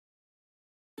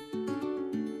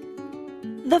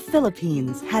The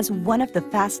Philippines has one of the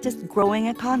fastest growing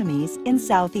economies in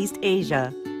Southeast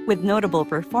Asia, with notable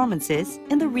performances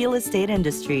in the real estate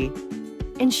industry,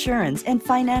 insurance and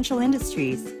financial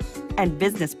industries, and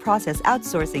business process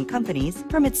outsourcing companies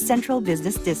from its central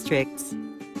business districts.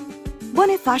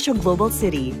 Bonifacio Global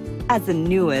City, as the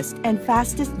newest and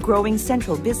fastest growing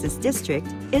central business district,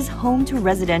 is home to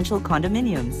residential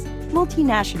condominiums,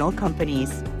 multinational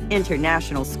companies,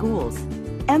 international schools,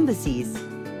 embassies,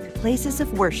 places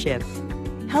of worship,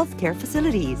 healthcare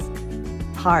facilities,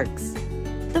 parks,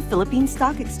 the Philippine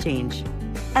Stock Exchange,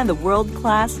 and the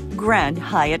world-class Grand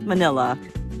Hyatt Manila.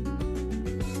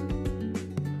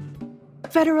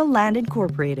 Federal Land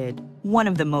Incorporated, one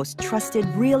of the most trusted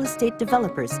real estate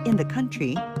developers in the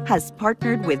country, has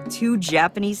partnered with two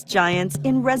Japanese giants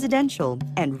in residential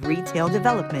and retail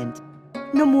development,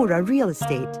 Nomura Real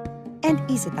Estate and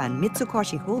Isetan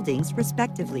Mitsukoshi Holdings,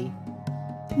 respectively.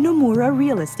 Nomura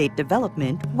Real Estate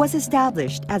Development was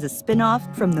established as a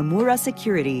spin-off from Nomura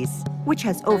Securities, which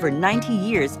has over 90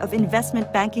 years of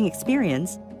investment banking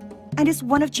experience and is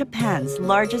one of Japan's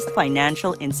largest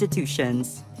financial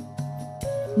institutions.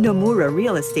 Nomura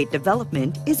Real Estate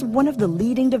Development is one of the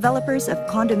leading developers of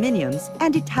condominiums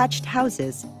and detached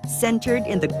houses centered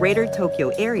in the Greater Tokyo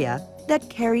area that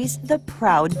carries the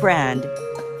PROUD brand.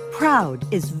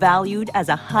 PROUD is valued as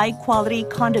a high-quality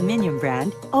condominium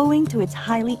brand owing to its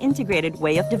highly integrated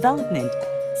way of development,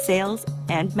 sales,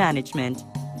 and management.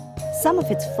 Some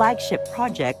of its flagship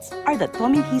projects are the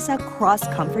Tomihisa Cross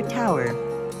Comfort Tower,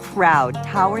 PROUD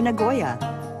Tower Nagoya,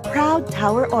 PROUD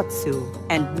Tower Otsu,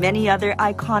 and many other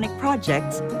iconic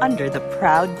projects under the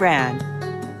PROUD brand.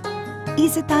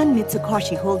 Isetan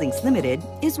Mitsukoshi Holdings Limited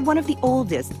is one of the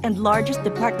oldest and largest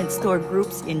department store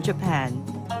groups in Japan.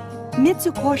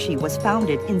 Mitsukoshi was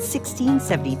founded in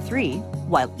 1673,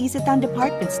 while Isetan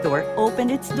Department Store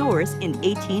opened its doors in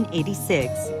 1886.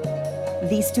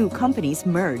 These two companies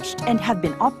merged and have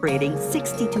been operating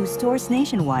 62 stores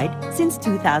nationwide since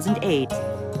 2008.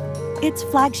 Its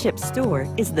flagship store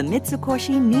is the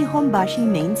Mitsukoshi Nihonbashi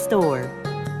Main Store.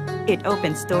 It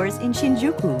opens stores in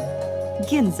Shinjuku,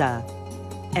 Ginza,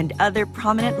 and other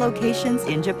prominent locations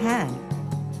in Japan.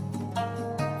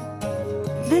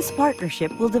 This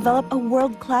partnership will develop a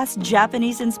world-class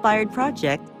Japanese-inspired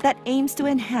project that aims to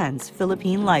enhance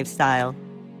Philippine lifestyle.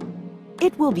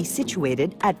 It will be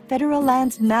situated at Federal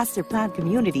Land's Master Plan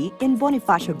Community in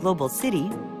Bonifacio Global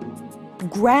City,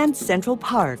 Grand Central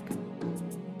Park.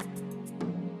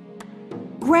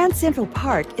 Grand Central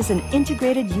Park is an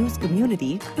integrated use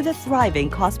community with a thriving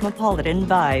cosmopolitan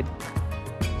vibe.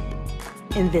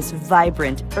 In this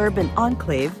vibrant urban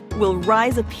enclave will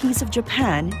rise a piece of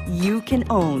Japan you can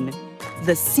own,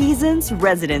 the Seasons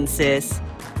Residences.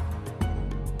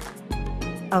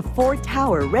 A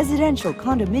four-tower residential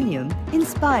condominium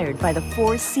inspired by the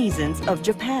four seasons of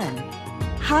Japan: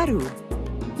 Haru,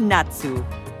 Natsu,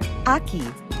 Aki,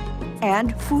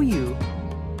 and Fuyu.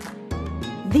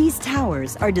 These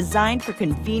towers are designed for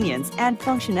convenience and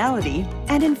functionality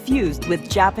and infused with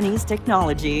Japanese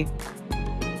technology.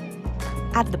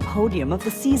 At the podium of the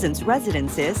Seasons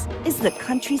Residences is the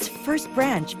country's first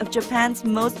branch of Japan's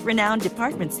most renowned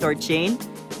department store chain,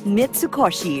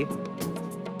 Mitsukoshi.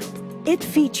 It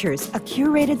features a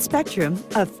curated spectrum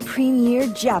of premier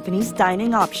Japanese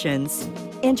dining options,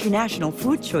 international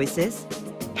food choices,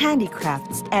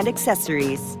 handicrafts, and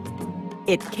accessories.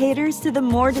 It caters to the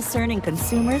more discerning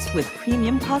consumers with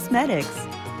premium cosmetics,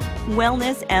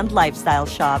 wellness, and lifestyle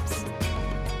shops.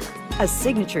 A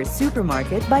signature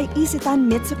supermarket by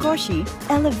Isetan Mitsukoshi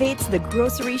elevates the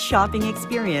grocery shopping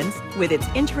experience with its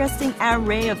interesting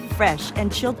array of fresh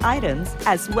and chilled items,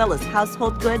 as well as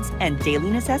household goods and daily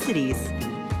necessities,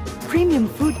 premium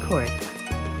food court,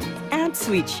 and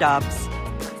sweet shops.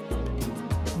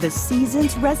 The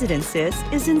Seasons Residences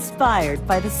is inspired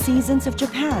by the seasons of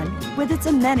Japan, with its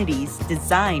amenities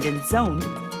designed and zoned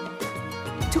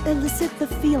to elicit the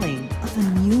feeling of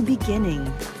a new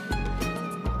beginning,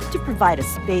 to provide a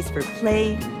space for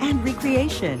play and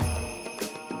recreation,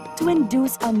 to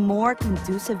induce a more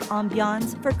conducive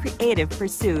ambiance for creative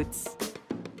pursuits,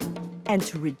 and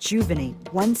to rejuvenate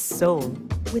one's soul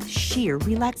with sheer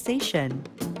relaxation.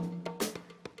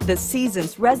 The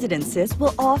Seasons Residences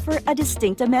will offer a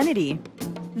distinct amenity,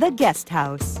 the guest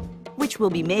house, which will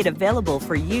be made available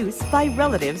for use by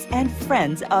relatives and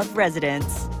friends of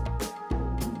residents.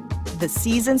 The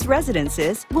Seasons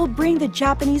Residences will bring the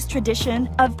Japanese tradition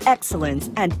of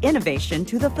excellence and innovation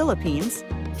to the Philippines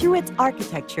through its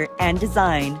architecture and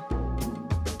design.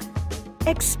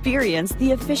 Experience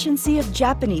the efficiency of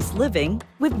Japanese living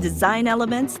with design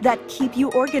elements that keep you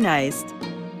organized.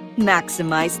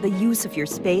 Maximize the use of your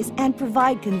space and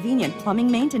provide convenient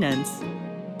plumbing maintenance.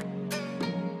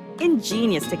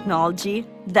 Ingenious technology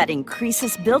that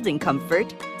increases building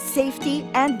comfort, safety,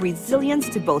 and resilience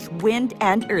to both wind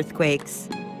and earthquakes.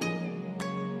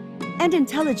 And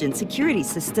intelligent security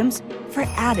systems for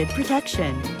added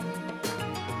protection.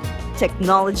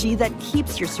 Technology that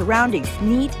keeps your surroundings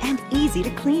neat and easy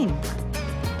to clean,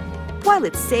 while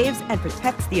it saves and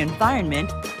protects the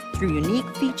environment through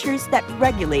unique features that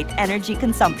regulate energy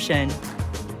consumption.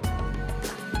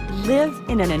 Live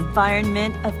in an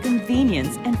environment of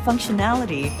convenience and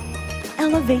functionality.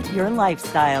 Elevate your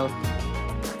lifestyle.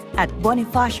 At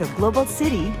Bonifacio Global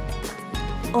City,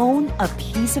 own a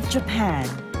piece of Japan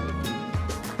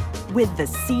with the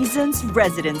Seasons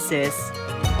Residences.